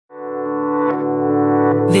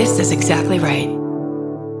This is exactly right.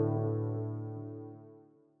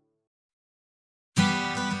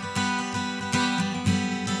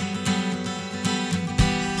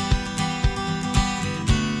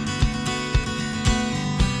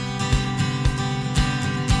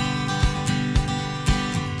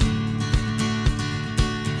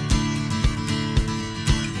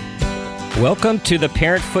 Welcome to the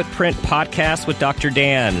Parent Footprint Podcast with Dr.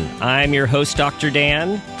 Dan. I'm your host, Dr.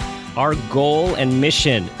 Dan. Our goal and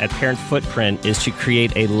mission at Parent Footprint is to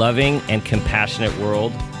create a loving and compassionate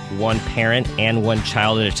world, one parent and one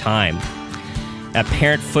child at a time. At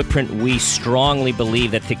Parent Footprint, we strongly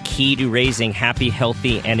believe that the key to raising happy,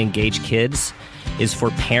 healthy, and engaged kids is for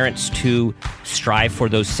parents to strive for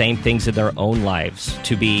those same things in their own lives,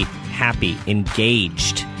 to be happy,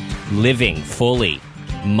 engaged, living fully,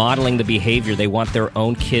 modeling the behavior they want their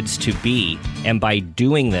own kids to be. And by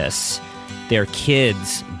doing this, their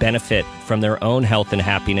kids benefit from their own health and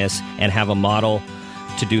happiness and have a model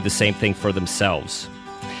to do the same thing for themselves.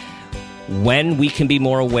 When we can be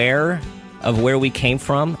more aware of where we came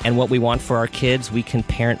from and what we want for our kids, we can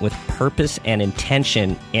parent with purpose and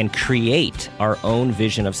intention and create our own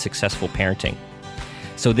vision of successful parenting.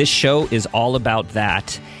 So this show is all about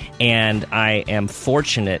that. And I am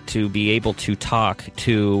fortunate to be able to talk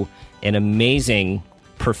to an amazing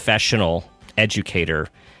professional educator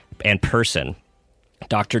and person,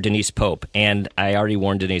 Dr. Denise Pope. And I already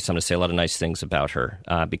warned Denise I'm going to say a lot of nice things about her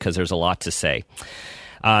because there's a lot to say.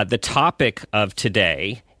 The topic of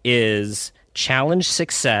today is Challenge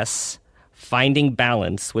Success, Finding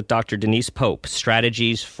Balance with Dr. Denise Pope,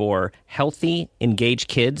 Strategies for Healthy, Engaged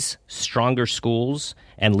Kids, Stronger Schools,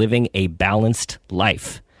 and Living a Balanced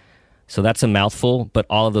Life. So that's a mouthful, but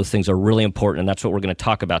all of those things are really important, and that's what we're going to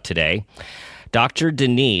talk about today. Dr.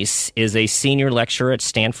 Denise is a senior lecturer at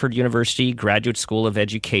Stanford University Graduate School of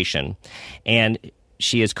Education, and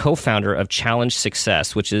she is co-founder of Challenge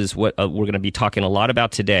Success, which is what we're going to be talking a lot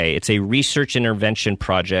about today. It's a research intervention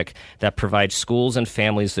project that provides schools and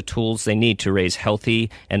families the tools they need to raise healthy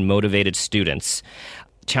and motivated students.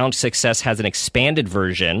 Challenge Success has an expanded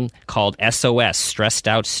version called SOS, Stressed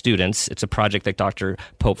Out Students. It's a project that Dr.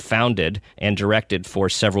 Pope founded and directed for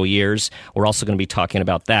several years. We're also going to be talking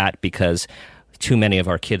about that because too many of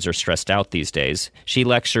our kids are stressed out these days. She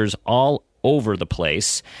lectures all over the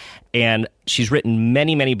place, and she's written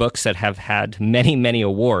many, many books that have had many, many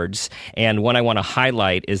awards. And one I want to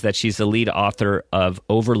highlight is that she's the lead author of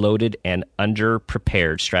Overloaded and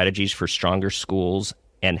Underprepared, Strategies for Stronger Schools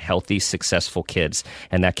and Healthy, Successful Kids.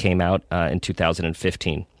 And that came out in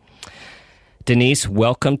 2015. Denise,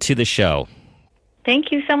 welcome to the show.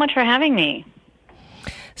 Thank you so much for having me.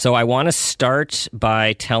 So I want to start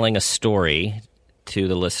by telling a story to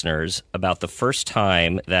the listeners about the first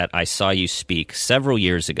time that I saw you speak several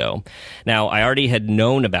years ago. Now, I already had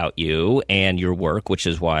known about you and your work, which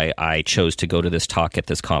is why I chose to go to this talk at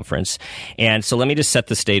this conference. And so let me just set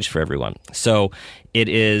the stage for everyone. So it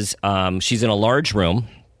is, she's in a large room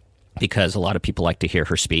because a lot of people like to hear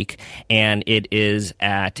her speak, and it is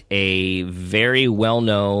at a very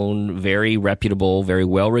well-known, very reputable, very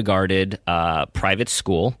well-regarded private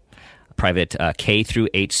school, private K through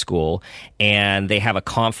 8 school, and they have a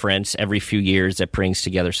conference every few years that brings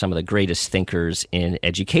together some of the greatest thinkers in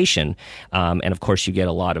education. And of course, you get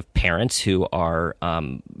a lot of parents who are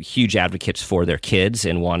huge advocates for their kids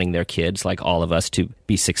and wanting their kids, like all of us, to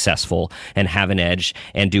be successful and have an edge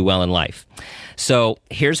and do well in life. So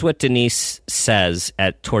here's what Denise says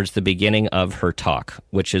towards the beginning of her talk,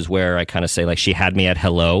 which is where I kind of say, like, she had me at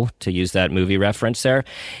hello, to use that movie reference there,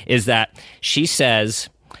 is that she says,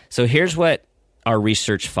 so here's what our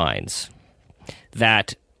research finds,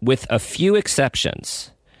 that with a few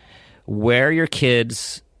exceptions, where your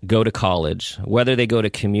kids go to college, whether they go to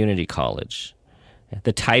community college,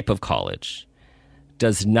 the type of college,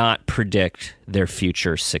 does not predict their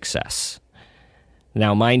future success.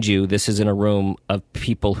 Now, mind you, this is in a room of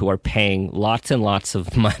people who are paying lots and lots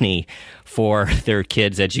of money for their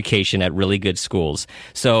kids' education at really good schools.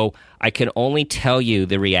 So I can only tell you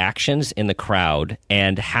the reactions in the crowd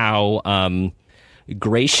and how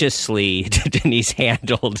graciously Denise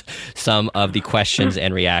handled some of the questions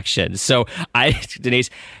and reactions. So, Denise,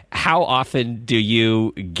 how often do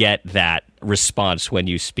you get that response when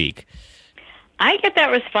you speak? I get that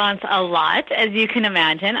response a lot, as you can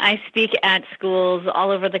imagine. I speak at schools all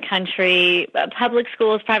over the country, public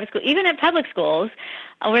schools, private schools, even at public schools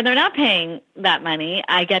where they're not paying that money.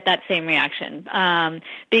 I get that same reaction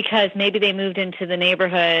because maybe they moved into the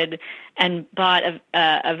neighborhood and bought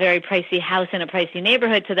a very pricey house in a pricey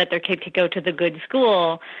neighborhood so that their kid could go to the good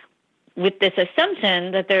school with this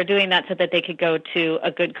assumption that they're doing that so that they could go to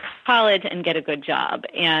a good college and get a good job.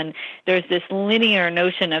 And there's this linear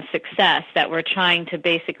notion of success that we're trying to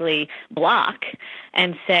basically block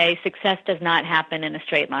and say success does not happen in a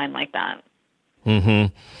straight line like that.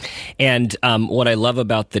 Mm-hmm. And what I love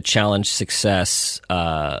about the Challenge Success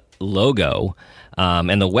logo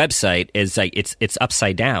and the website is like it's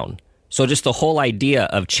upside down. So just the whole idea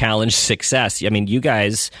of Challenge Success, I mean, you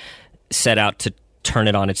guys set out to turn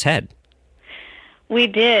it on its head. We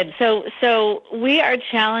did. So we are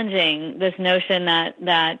challenging this notion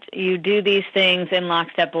that you do these things in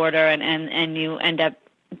lockstep order and you end up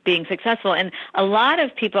being successful. And a lot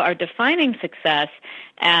of people are defining success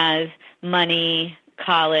as money,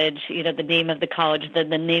 college, the name of the college, the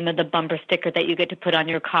name of the bumper sticker that you get to put on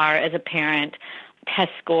your car as a parent,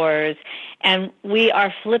 test scores. And we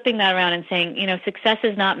are flipping that around and saying, success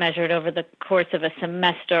is not measured over the course of a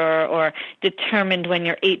semester or determined when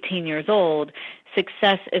you're 18 years old.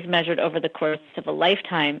 Success is measured over the course of a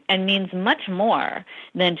lifetime and means much more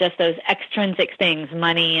than just those extrinsic things,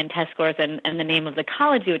 money and test scores and the name of the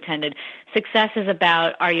college you attended. Success is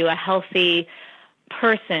about, are you a healthy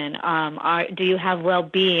person? Do you have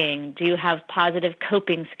well-being? Do you have positive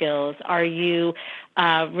coping skills? Are you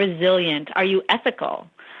resilient? Are you ethical?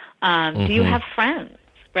 Do you have friends?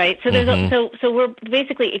 Right. So there's so we're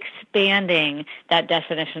basically expanding that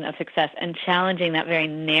definition of success and challenging that very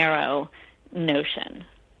narrow notion.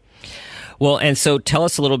 Well, and so tell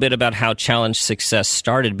us a little bit about how Challenge Success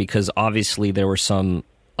started, because obviously there were some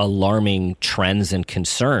alarming trends and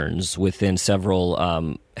concerns within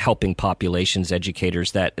several helping populations,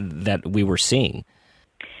 educators that we were seeing.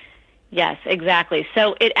 Yes, exactly.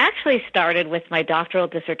 So it actually started with my doctoral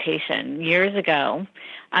dissertation years ago.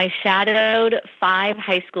 I shadowed 5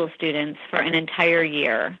 high school students for an entire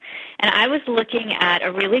year, and I was looking at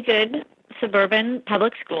a really good suburban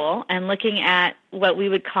public school and looking at what we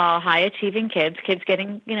would call high-achieving kids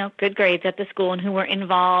getting, good grades at the school and who were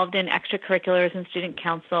involved in extracurriculars and student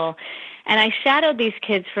council. And I shadowed these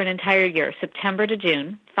kids for an entire year, September to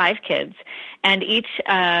June, 5 kids, and each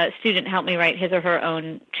student helped me write his or her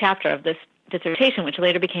own chapter of this dissertation, which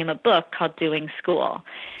later became a book called Doing School.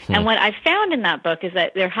 And what I found in that book is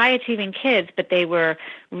that they're high-achieving kids, but they were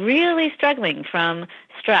really struggling from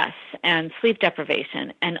stress and sleep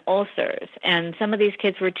deprivation and ulcers. And some of these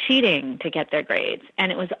kids were cheating to get their grades.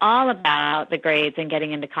 And it was all about the grades and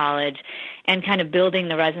getting into college and kind of building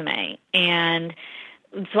the resume. And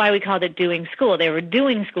that's why we called it Doing School. They were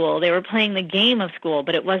doing school. They were playing the game of school,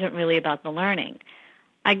 but it wasn't really about the learning.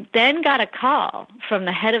 I then got a call from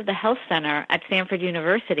the head of the health center at Stanford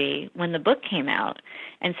University when the book came out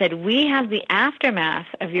and said, we have the aftermath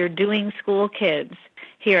of your Doing School kids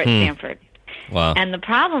here at Stanford. Wow. And the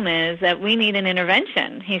problem is that we need an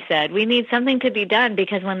intervention, he said. We need something to be done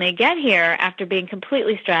because when they get here after being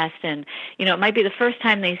completely stressed and, it might be the first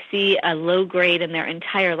time they see a low grade in their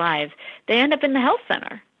entire lives, they end up in the health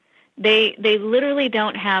center. They literally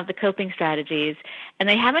don't have the coping strategies, and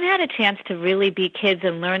they haven't had a chance to really be kids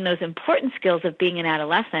and learn those important skills of being an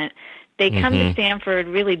adolescent. They come to Stanford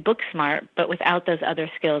really book smart, but without those other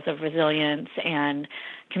skills of resilience and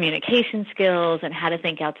communication skills and how to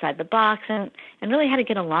think outside the box and really how to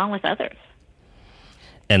get along with others.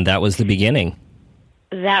 And that was the beginning.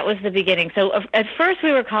 That was the beginning. So at first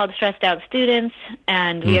we were called Stressed Out Students,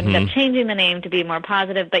 and we ended up changing the name to be more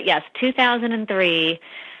positive. But yes, 2003,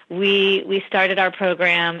 we started our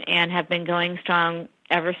program and have been going strong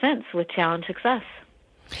ever since with Challenge Success.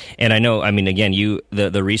 And I know, again,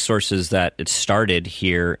 the resources that it started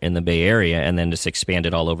here in the Bay Area and then just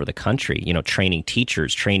expanded all over the country, training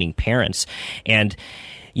teachers, training parents. And,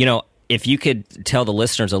 if you could tell the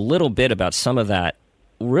listeners a little bit about some of that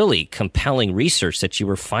really compelling research that you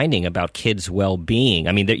were finding about kids' well-being.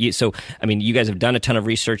 You guys have done a ton of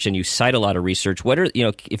research and you cite a lot of research. What are,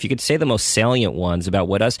 if you could say the most salient ones about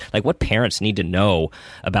what parents need to know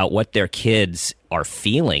about what their kids are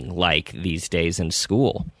feeling like these days in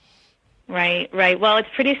school? Right. Well, it's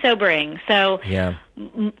pretty sobering. So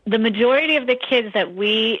the majority of the kids that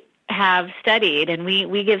we have studied, and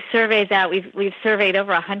we give surveys out, we've surveyed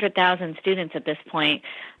over 100,000 students at this point.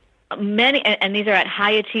 Many, and these are at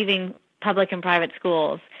high-achieving public and private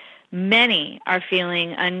schools, many are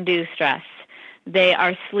feeling undue stress. They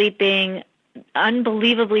are sleeping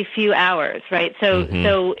unbelievably few hours, right?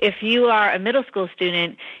 So if you are a middle school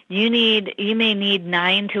student, you may need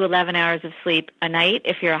 9 to 11 hours of sleep a night.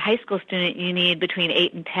 If you're a high school student, you need between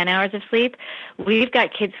 8 and 10 hours of sleep. We've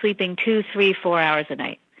got kids sleeping 2, 3, 4 hours a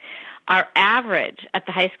night. Our average at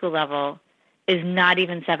the high school level is not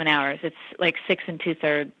even 7 hours. It's like 6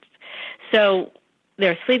 2/3. So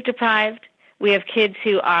they're sleep deprived. We have kids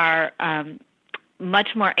who are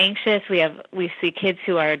much more anxious. We see kids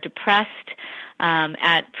who are depressed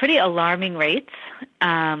at pretty alarming rates.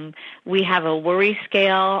 We have a worry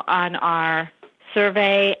scale on our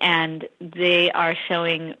survey, and they are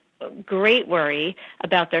showing great worry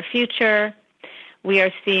about their future. We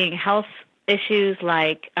are seeing health issues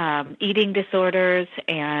like eating disorders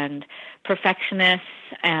and perfectionists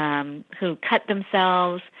who cut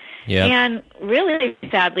themselves. Yep. And really,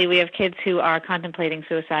 sadly, we have kids who are contemplating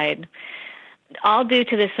suicide, all due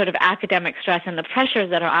to this sort of academic stress and the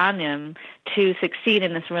pressures that are on them to succeed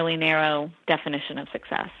in this really narrow definition of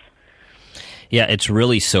success. Yeah, it's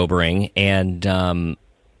really sobering. And,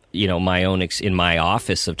 my own in my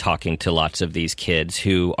office of talking to lots of these kids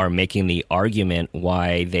who are making the argument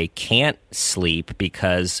why they can't sleep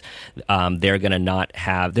because they're going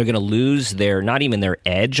to lose not even their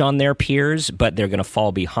edge on their peers, but they're going to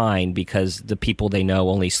fall behind because the people they know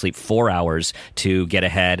only sleep 4 hours to get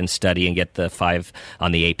ahead and study and get the 5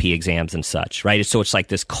 on the AP exams and such, right? So it's like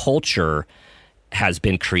this culture has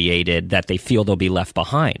been created that they feel they'll be left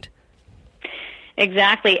behind.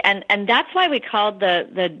 Exactly, and that's why we called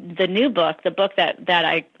the new book, the book that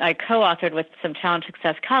I co-authored with some Challenge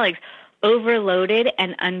Success colleagues, Overloaded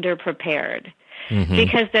and Underprepared. Mm-hmm.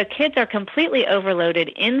 Because the kids are completely overloaded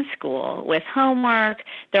in school with homework.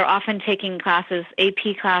 They're often taking classes,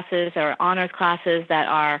 AP classes or honors classes that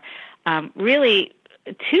are really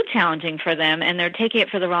too challenging for them, and they're taking it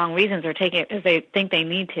for the wrong reasons or taking it because they think they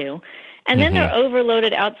need to. And then they're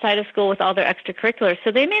overloaded outside of school with all their extracurriculars.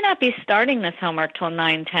 So they may not be starting this homework till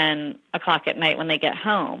 9, 10 o'clock at night when they get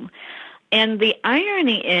home. And the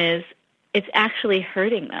irony is it's actually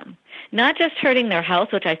hurting them. Not just hurting their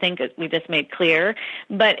health, which I think we just made clear,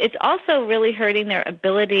 but it's also really hurting their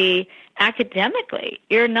ability academically.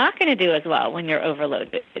 You're not going to do as well when you're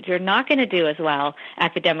overloaded. You're not going to do as well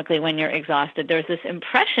academically when you're exhausted. There's this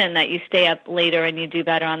impression that you stay up later and you do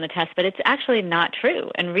better on the test, but it's actually not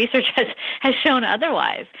true, and research has shown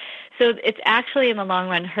otherwise. So it's actually, in the long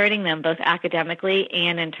run, hurting them both academically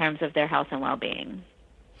and in terms of their health and well-being.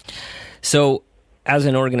 So as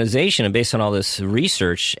an organization, and based on all this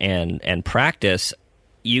research and practice,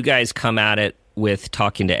 you guys come at it with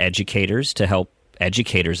talking to educators to help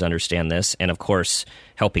educators understand this, and of course,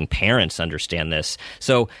 helping parents understand this.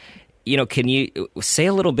 So, can you say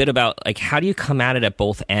a little bit about how do you come at it at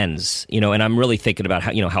both ends? And I'm really thinking about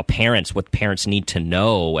what parents need to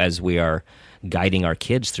know as we are guiding our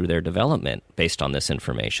kids through their development based on this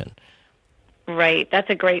information. Right. That's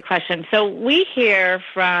a great question. So we hear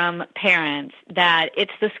from parents that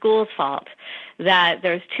it's the school's fault, that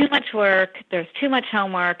there's too much work, there's too much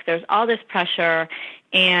homework, there's all this pressure,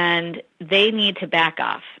 and they need to back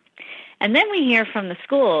off. And then we hear from the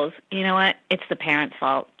schools, you know what, it's the parents'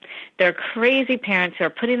 fault. They're crazy parents who are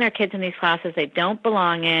putting their kids in these classes they don't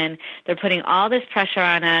belong in. They're putting all this pressure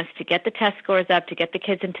on us to get the test scores up, to get the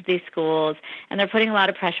kids into these schools, and they're putting a lot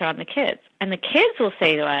of pressure on the kids. And the kids will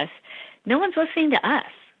say to us, no one's listening to us.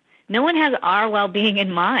 No one has our well-being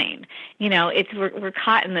in mind. We're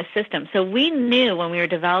caught in the system. So we knew when we were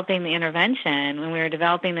developing the intervention, when we were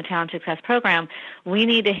developing the Challenge Success program, we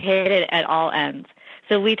need to hit it at all ends.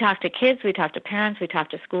 So we talk to kids, we talk to parents, we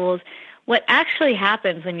talk to schools. What actually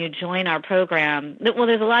happens when you join our program,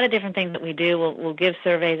 there's a lot of different things that we do. We'll give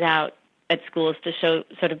surveys out at schools to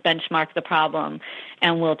sort of benchmark the problem.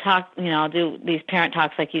 And we'll talk, I'll do these parent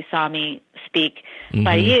talks like you saw me speak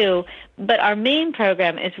by you. But our main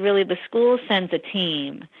program is really the school sends a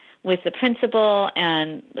team with the principal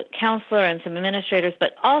and the counselor and some administrators,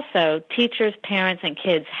 but also teachers, parents, and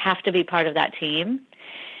kids have to be part of that team.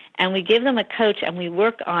 And we give them a coach and we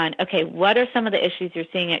work on, okay, what are some of the issues you're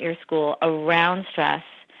seeing at your school around stress,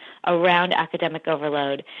 around academic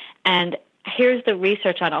overload, and here's the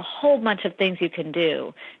research on a whole bunch of things you can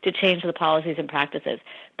do to change the policies and practices.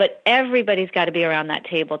 But everybody's got to be around that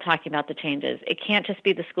table talking about the changes. It can't just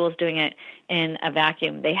be the schools doing it in a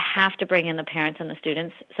vacuum. They have to bring in the parents and the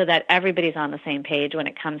students so that everybody's on the same page when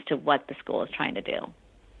it comes to what the school is trying to do.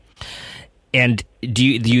 And do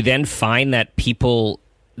you then find that people,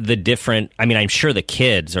 I'm sure the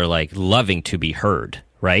kids are loving to be heard,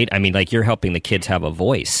 right? You're helping the kids have a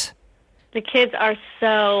voice. The kids are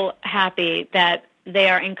so happy that they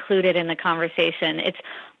are included in the conversation. It's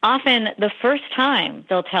often the first time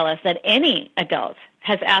they'll tell us that any adult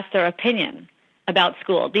has asked their opinion about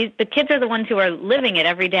school. The kids are the ones who are living it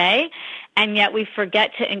every day, and yet we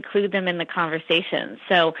forget to include them in the conversation.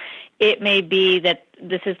 So it may be that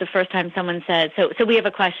this is the first time someone says, so we have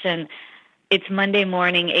a question, it's Monday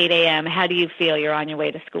morning, 8 a.m., how do you feel? You're on your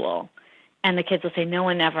way to school. And the kids will say, no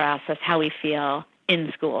one ever asks us how we feel.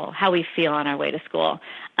 in school, how we feel on our way to school.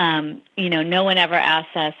 No one ever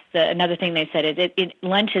asks us. Another thing they said is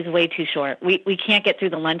lunch is way too short. We can't get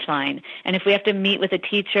through the lunch line. And if we have to meet with a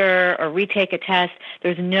teacher or retake a test,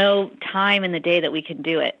 there's no time in the day that we can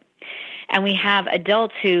do it. And we have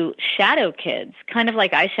adults who shadow kids, kind of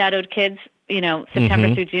like I shadowed kids,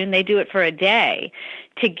 September through June. They do it for a day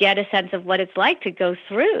to get a sense of what it's like to go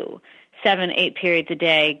through 7-8 periods a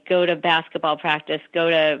day, go to basketball practice, go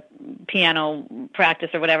to piano practice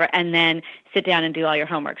or whatever, and then sit down and do all your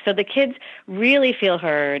homework. So the kids really feel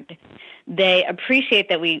heard. They appreciate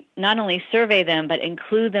that we not only survey them, but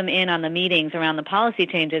include them in on the meetings around the policy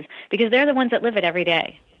changes, because they're the ones that live it every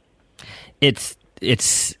day. It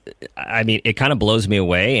kind of blows me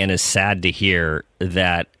away and is sad to hear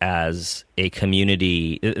that as a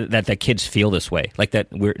community that the kids feel this way, like that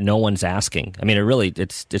no one's asking. I mean,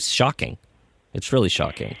 it's shocking. It's really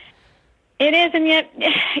shocking. It is, and yet,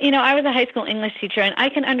 I was a high school English teacher, and I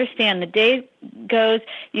can understand. The day goes,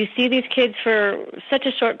 you see these kids for such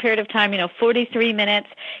a short period of time, 43 minutes.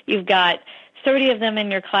 You've got 30 of them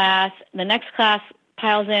in your class. The next class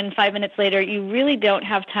piles in 5 minutes later. You really don't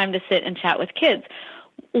have time to sit and chat with kids.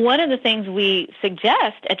 One of the things we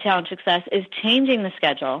suggest at Challenge Success is changing the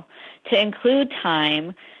schedule to include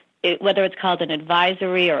time, whether it's called an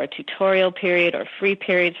advisory or a tutorial period or free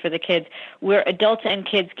periods for the kids, where adults and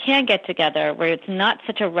kids can get together, where it's not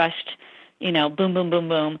such a rushed, boom, boom, boom,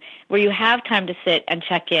 boom, where you have time to sit and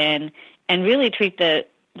check in and really treat the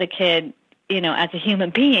kid, as a human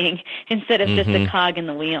being instead of just a cog in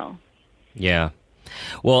the wheel. Yeah.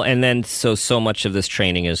 Well, and then so much of this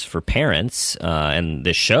training is for parents, and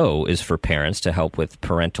this show is for parents to help with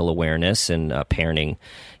parental awareness and parenting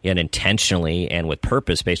intentionally and with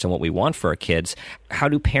purpose based on what we want for our kids. How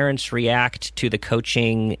do parents react to the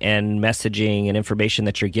coaching and messaging and information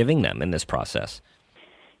that you're giving them in this process?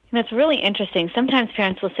 It's really interesting. Sometimes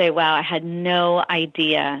parents will say, wow, I had no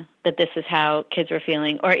idea that this is how kids were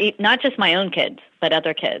feeling, or not just my own kids, but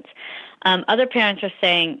other kids. Other parents are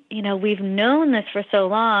saying, we've known this for so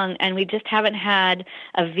long, and we just haven't had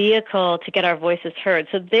a vehicle to get our voices heard.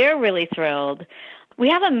 So they're really thrilled. We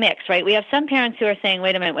have a mix, right? We have some parents who are saying,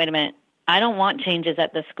 wait a minute. I don't want changes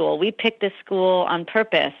at this school. We picked this school on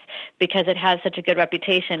purpose because it has such a good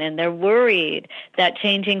reputation, and they're worried that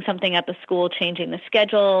changing something at the school, changing the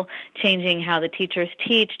schedule, changing how the teachers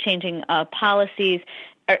teach, changing policies,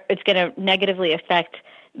 it's going to negatively affect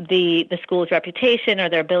the school's reputation or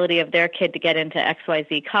their ability of their kid to get into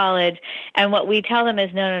XYZ college. And what we tell them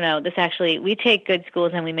is, no, we take good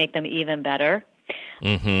schools and we make them even better.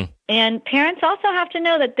 And parents also have to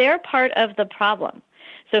know that they're part of the problem.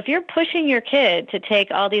 So if you're pushing your kid to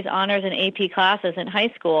take all these honors and AP classes in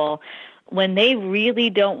high school when they really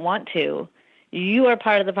don't want to, you are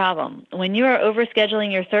part of the problem. When you are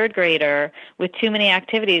overscheduling your third grader with too many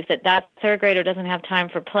activities that third grader doesn't have time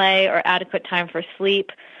for play or adequate time for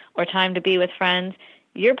sleep or time to be with friends,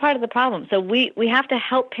 you're part of the problem. So we have to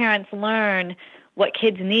help parents learn what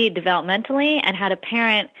kids need developmentally and how to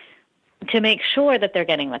parent to make sure that they're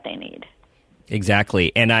getting what they need.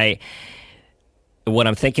 Exactly. And what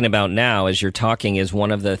I'm thinking about now as you're talking is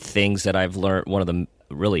one of the things that I've learned, one of the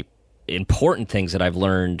really important things that I've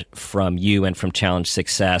learned from you and from Challenge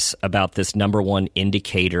Success about this number one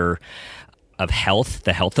indicator of health,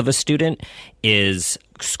 the health of a student, is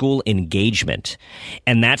school engagement.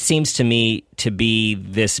 And that seems to me to be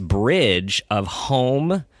this bridge of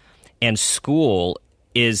home and school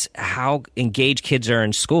is how engaged kids are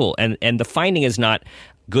in school. And the finding is not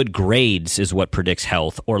good grades is what predicts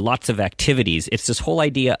health or lots of activities. It's this whole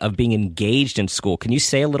idea of being engaged in school. Can you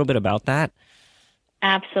say a little bit about that?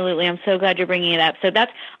 Absolutely. I'm so glad you're bringing it up. So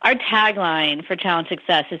that's our tagline for Challenge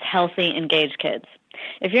Success is healthy, engaged kids.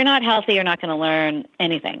 If you're not healthy, you're not going to learn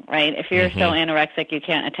anything, right? If you're so anorexic you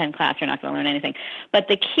can't attend class, you're not going to learn anything. But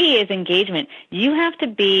the key is engagement. You have to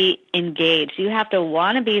be engaged. You have to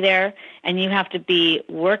want to be there, and you have to be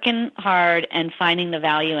working hard and finding the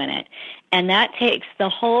value in it. And that takes the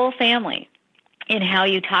whole family in how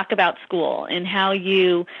you talk about school, in how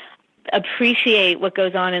you appreciate what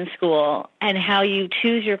goes on in school, and how you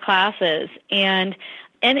choose your classes, and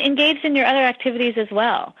engaged in your other activities as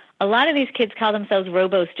well. A lot of these kids call themselves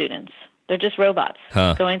robo-students. They're just robots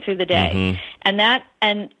going through the day. And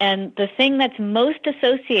the thing that's most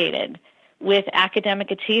associated with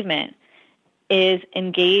academic achievement is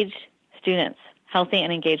engaged students, healthy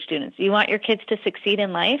and engaged students. You want your kids to succeed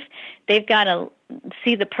in life, they've got to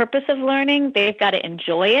see the purpose of learning, they've got to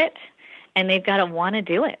enjoy it, and they've got to want to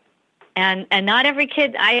do it. And not every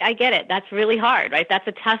kid, I get it. That's really hard, right? That's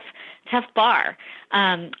a tough bar.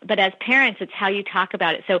 But as parents, it's how you talk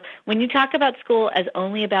about it. So when you talk about school as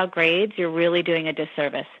only about grades, you're really doing a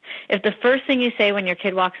disservice. If the first thing you say when your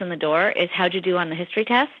kid walks in the door is, how'd you do on the history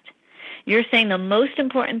test? You're saying the most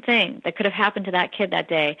important thing that could have happened to that kid that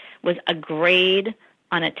day was a grade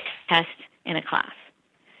on a test in a class.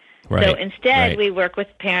 Right. So instead, we work with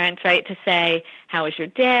parents, right, to say, how was your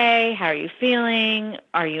day? How are you feeling?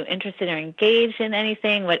 Are you interested or engaged in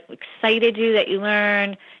anything? What excited you that you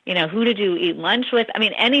learned? Who did you eat lunch with? I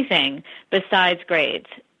mean, anything besides grades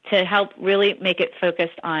to help really make it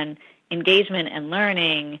focused on engagement and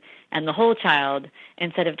learning and the whole child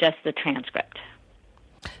instead of just the transcript.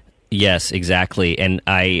 Yes, exactly. And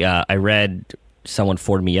I read, someone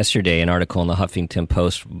forwarded me yesterday an article in the Huffington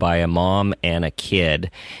Post by a mom and a kid,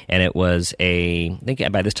 and it was I think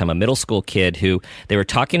by this time a middle school kid who they were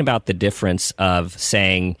talking about the difference of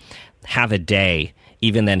saying have a day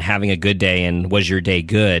even than having a good day and was your day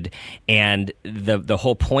good. And the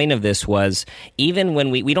whole point of this was, even when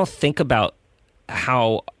we don't think about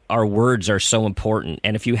how our words are so important.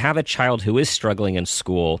 And if you have a child who is struggling in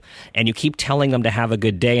school and you keep telling them to have a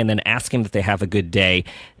good day and then asking that they have a good day,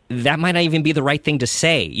 that might not even be the right thing to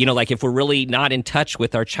say. Like if we're really not in touch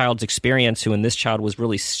with our child's experience, and this child was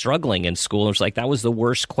really struggling in school, it was like, that was the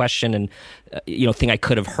worst question and thing I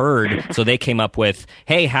could have heard. So they came up with,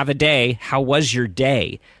 hey, have a day. How was your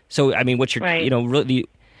day? So, I mean, what you're, right. Really,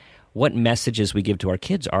 what messages we give to our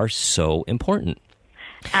kids are so important.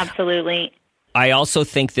 Absolutely. I also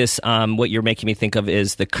think this, what you're making me think of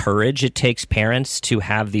is the courage it takes parents to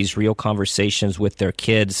have these real conversations with their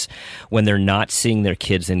kids when they're not seeing their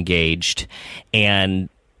kids engaged, and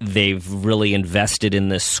they've really invested in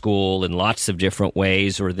this school in lots of different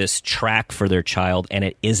ways or this track for their child, and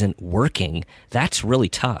it isn't working. That's really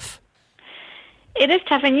tough. It is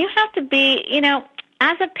tough, and you have to be,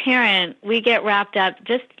 as a parent, we get wrapped up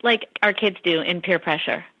just like our kids do in peer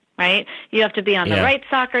pressure. Right? You have to be on the right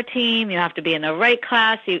soccer team. You have to be in the right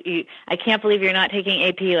class. I can't believe you're not taking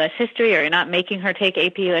AP US History, or you're not making her take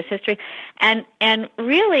AP US History. And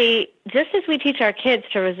really, just as we teach our kids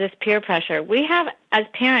to resist peer pressure, we have, as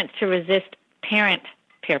parents, to resist parent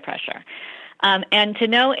peer pressure. And to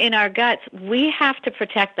know in our guts, we have to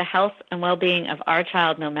protect the health and well-being of our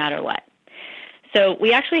child no matter what. So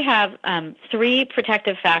we actually have 3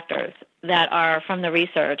 protective factors that are from the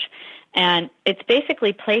research. And it's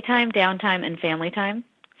basically playtime, downtime, and family time.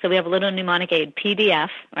 So we have a little mnemonic aid, PDF,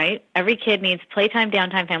 right? Every kid needs playtime,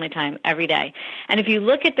 downtime, family time every day. And if you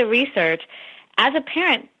look at the research, as a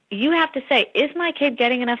parent, you have to say, is my kid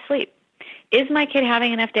getting enough sleep? Is my kid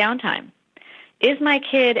having enough downtime? Is my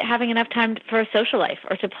kid having enough time for a social life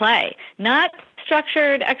or to play? Not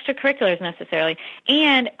structured extracurriculars necessarily.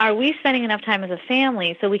 And are we spending enough time as a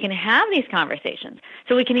family so we can have these conversations,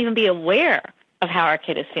 so we can even be aware of how our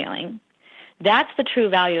kid is feeling? That's the true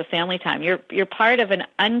value of family time. You're part of an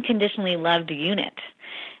unconditionally loved unit.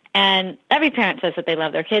 And every parent says that they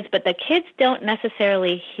love their kids, but the kids don't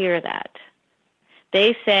necessarily hear that.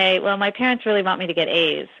 They say, well, my parents really want me to get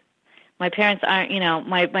A's. My parents aren't,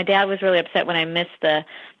 my dad was really upset when I missed the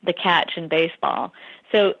catch in baseball.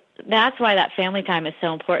 So that's why that family time is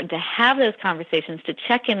so important, to have those conversations, to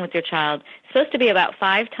check in with your child. It's supposed to be about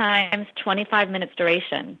 5 times 25 minutes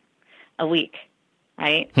duration a week.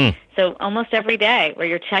 Right? So almost every day where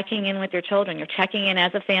you're checking in with your children, you're checking in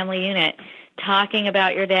as a family unit, talking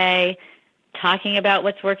about your day, talking about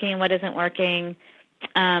what's working and what isn't working,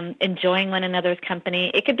 enjoying one another's company.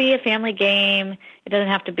 It could be a family game. It doesn't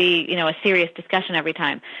have to be, a serious discussion every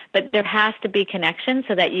time. But there has to be connection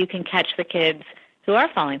so that you can catch the kids who are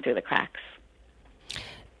falling through the cracks.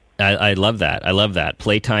 I love that. I love that.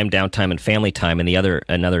 Playtime, downtime, and family time. And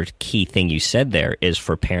another key thing you said there is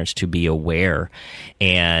for parents to be aware.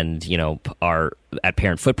 And, at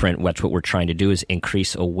Parent Footprint, what we're trying to do is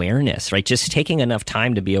increase awareness, right? Just taking enough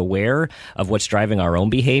time to be aware of what's driving our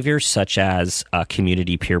own behaviors, such as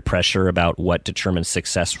community peer pressure about what determines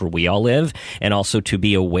success where we all live, and also to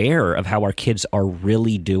be aware of how our kids are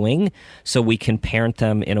really doing so we can parent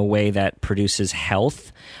them in a way that produces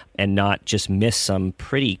health and not just miss some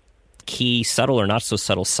pretty key subtle or not so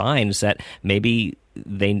subtle signs that maybe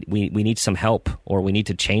we need some help or we need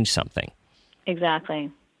to change something.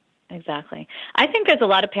 Exactly. I think there's a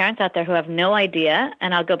lot of parents out there who have no idea,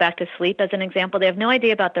 and I'll go back to sleep as an example. They have no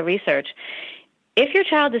idea about the research. If your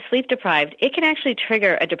child is sleep deprived, it can actually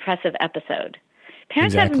trigger a depressive episode.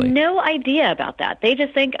 Parents have no idea about that. They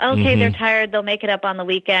just think, okay, they're tired, they'll make it up on the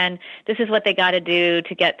weekend. This is what they got to do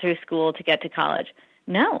to get through school, to get to college.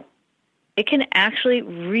 No, it can actually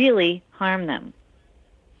really harm them.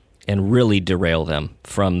 and really derail them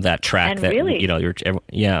from that track and really,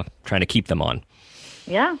 you're trying to keep them on.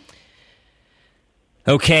 Yeah.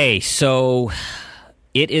 Okay, so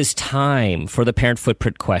it is time for the parent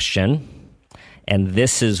footprint question, and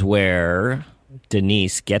this is where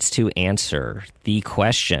Denise gets to answer the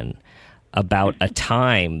question about a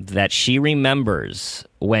time that she remembers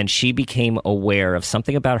when she became aware of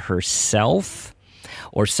something about herself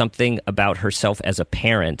or something about herself as a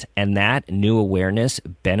parent, and that new awareness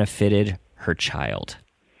benefited her child.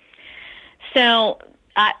 So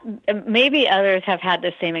maybe others have had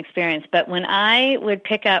the same experience, but when I would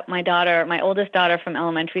pick up my oldest daughter from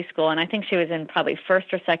elementary school, and I think she was in probably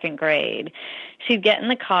first or second grade, she'd get in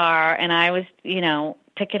the car, and I was,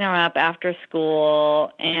 picking her up after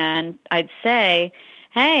school, and I'd say,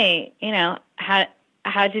 hey,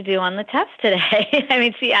 how'd you do on the test today? I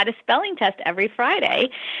mean, she had a spelling test every Friday,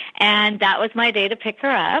 and that was my day to pick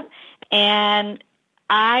her up. And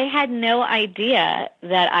I had no idea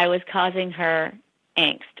that I was causing her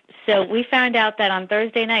angst. So we found out that on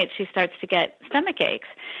Thursday night she starts to get stomach aches.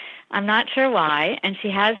 I'm not sure why, and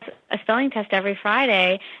she has a spelling test every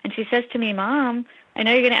Friday, and she says to me, Mom, I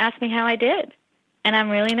know you're going to ask me how I did. And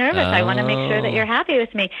I'm really nervous. I want to make sure that you're happy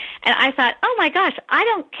with me. And I thought, oh, my gosh, I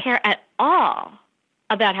don't care at all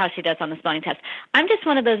about how she does on the spelling test. I'm just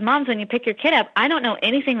one of those moms, when you pick your kid up, I don't know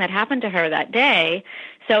anything that happened to her that day.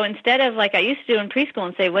 So instead of like I used to do in preschool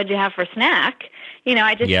and say, what'd you have for snack?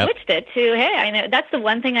 I just switched it to, hey, I know that's the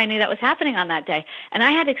one thing I knew that was happening on that day. And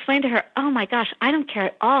I had to explain to her, oh my gosh, I don't care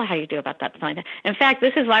at all how you do about that spelling test. In fact,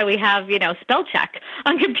 this is why we have, spell check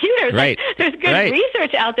on computers. Right. Like, there's good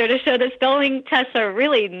research out there to show that spelling tests are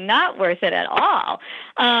really not worth it at all.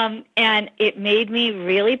 And it made me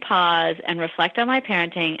really pause and reflect on my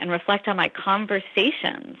parenting and reflect on my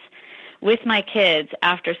conversations with my kids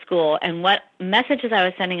after school and what messages I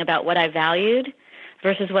was sending about what I valued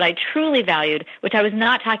versus what I truly valued, which I was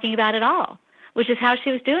not talking about at all, which is how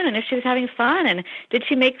she was doing and if she was having fun and did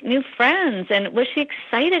she make new friends and was she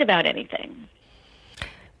excited about anything.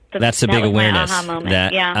 So that's a big awareness. Aha moment.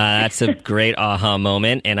 That's a great aha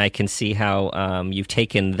moment, and I can see how you've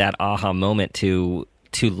taken that aha moment to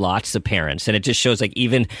lots of parents. And it just shows like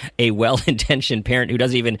even a well-intentioned parent who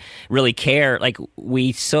doesn't even really care, like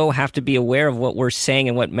we so have to be aware of what we're saying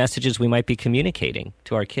and what messages we might be communicating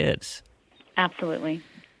to our kids. Absolutely.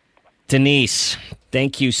 Denise,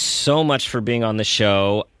 thank you so much for being on the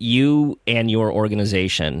show. You and your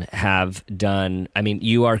organization have done,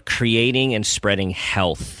 you are creating and spreading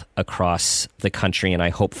health across the country, and I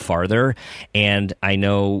hope farther. And I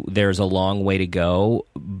know there's a long way to go,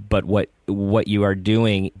 but what you are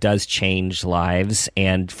doing does change lives.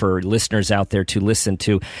 And for listeners out there to listen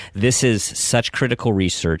to, this is such critical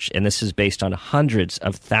research, and this is based on hundreds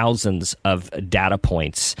of thousands of data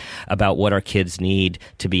points about what our kids need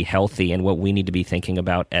to be healthy and what we need to be thinking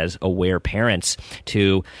about as aware parents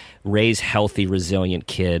to raise healthy, resilient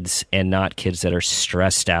kids and not kids that are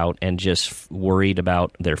stressed out and just worried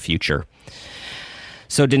about their future.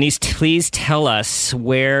 So, Denise, please tell us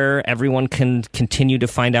where everyone can continue to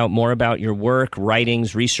find out more about your work,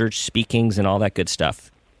 writings, research, speakings, and all that good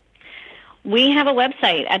stuff. We have a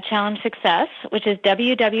website at Challenge Success, which is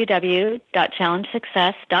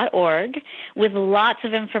www.challengesuccess.org, with lots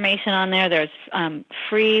of information on there. There's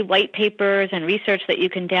free white papers and research that you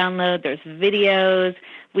can download. There's videos.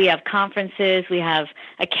 We have conferences. We have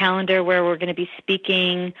a calendar where we're going to be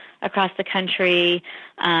speaking across the country.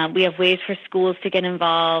 We have ways for schools to get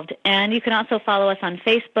involved. And you can also follow us on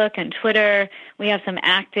Facebook and Twitter. We have some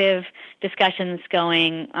active discussions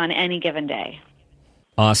going on any given day.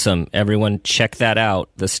 Awesome. Everyone, check that out.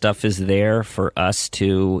 The stuff is there for us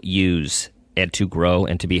to use and to grow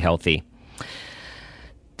and to be healthy.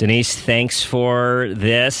 Denise, thanks for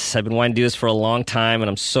this. I've been wanting to do this for a long time, and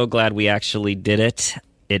I'm so glad we actually did it.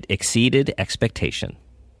 It exceeded expectation.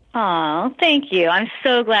 Oh, thank you. I'm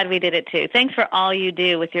so glad we did it too. Thanks for all you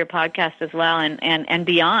do with your podcast as well and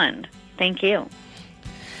beyond. Thank you.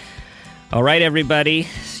 All right, everybody.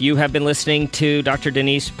 You have been listening to Dr.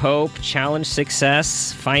 Denise Pope, Challenge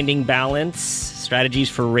Success, Finding Balance, Strategies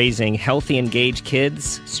for Raising Healthy, Engaged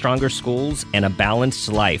Kids, Stronger Schools, and a Balanced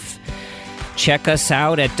Life. Check us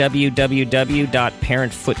out at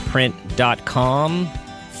www.parentfootprint.com.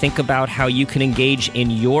 Think about how you can engage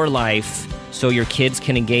in your life so your kids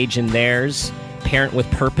can engage in theirs. Parent with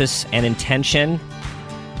purpose and intention.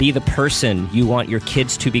 Be the person you want your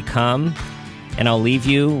kids to become. And I'll leave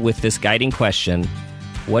you with this guiding question.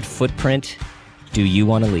 What footprint do you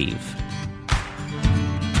want to leave?